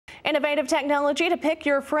Innovative technology to pick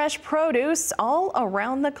your fresh produce all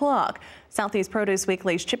around the clock. Southeast Produce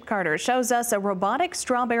Weekly's Chip Carter shows us a robotic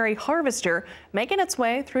strawberry harvester making its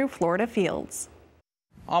way through Florida fields.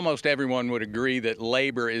 Almost everyone would agree that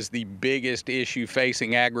labor is the biggest issue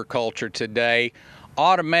facing agriculture today.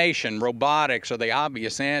 Automation, robotics are the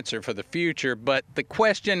obvious answer for the future, but the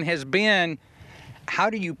question has been, how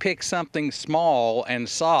do you pick something small and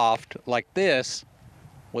soft like this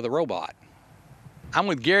with a robot? I'm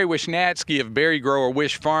with Gary Wishnatzki of berry grower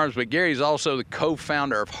Wish Farms, but Gary's also the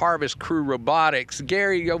co-founder of Harvest CROO Robotics.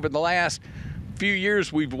 Gary, over the last few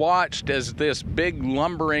years, we've watched as this big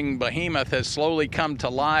lumbering behemoth has slowly come to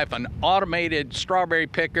life, an automated strawberry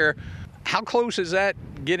picker. How close is that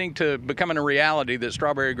getting to becoming a reality that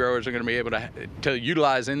strawberry growers are going to be able to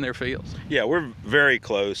utilize in their fields? Yeah, we're very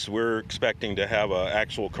close. We're expecting to have an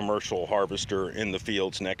actual commercial harvester in the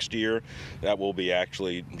fields next year that will be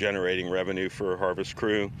actually generating revenue for Harvest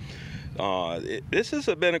CROO. This has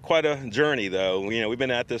been quite a journey, though. We've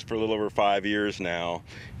been at this for a little over 5 years now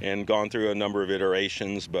and gone through a number of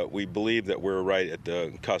iterations, but we believe that we're right at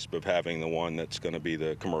the cusp of having the one that's going to be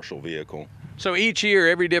the commercial vehicle. So each year,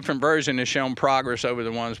 every different version has shown progress over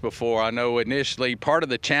the ones before. I know initially part of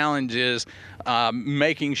the challenge is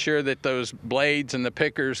making sure that those blades and the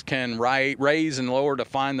pickers can raise and lower to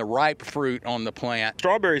find the ripe fruit on the plant.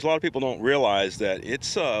 Strawberries, a lot of people don't realize that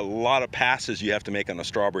it's a lot of passes you have to make on a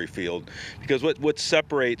strawberry field, because what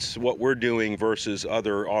separates what we're doing versus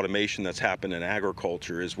other automation that's happened in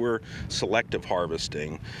agriculture is we're selective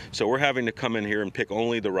harvesting. So we're having to come in here and pick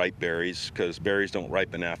only the ripe berries, because berries don't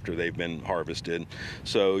ripen after they've been harvested.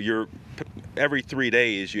 So every 3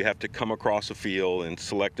 days you have to come across a field and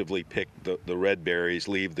selectively pick the red berries,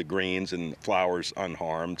 leave the greens and flowers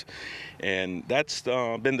unharmed, and that's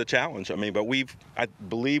been the challenge. But I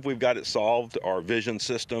believe we've got it solved. Our vision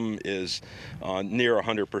system is near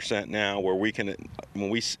 100% now, where when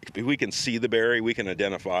we can see the berry, we can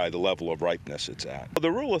identify the level of ripeness it's at.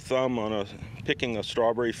 The rule of thumb on picking a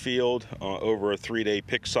strawberry field over a 3-day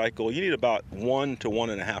pick cycle, you need about 1 to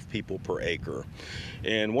 1.5 people per acre.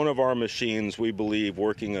 And one of our machines, we believe,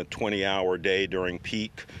 working a 20-hour day during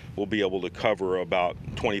peak, will be able to cover about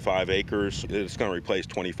 25 acres. It's going to replace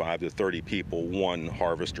 25 to 30 people, one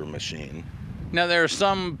harvester machine. Now, there are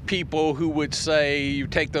some people who would say you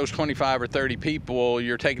take those 25 or 30 people,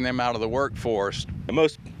 you're taking them out of the workforce.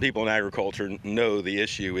 Most people in agriculture know the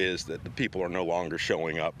issue is that the people are no longer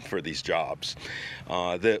showing up for these jobs.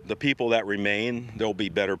 The people that remain, there'll be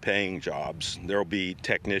better paying jobs. There'll be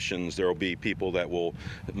technicians, there'll be people that will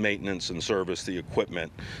maintenance and service the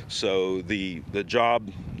equipment. So the job,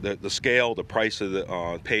 the scale, the price of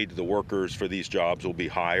the paid to the workers for these jobs will be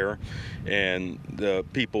higher, and the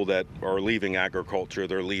people that are leaving agriculture,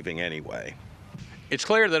 they're leaving anyway. It's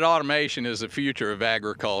clear that automation is the future of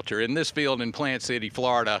agriculture. In this field in Plant City,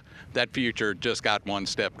 Florida, that future just got one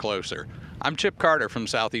step closer. I'm Chip Carter from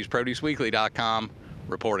SoutheastProduceWeekly.com,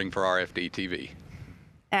 reporting for RFD-TV.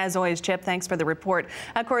 As always, Chip, thanks for the report.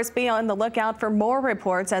 Of course, be on the lookout for more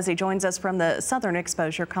reports as he joins us from the Southern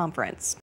Exposure Conference.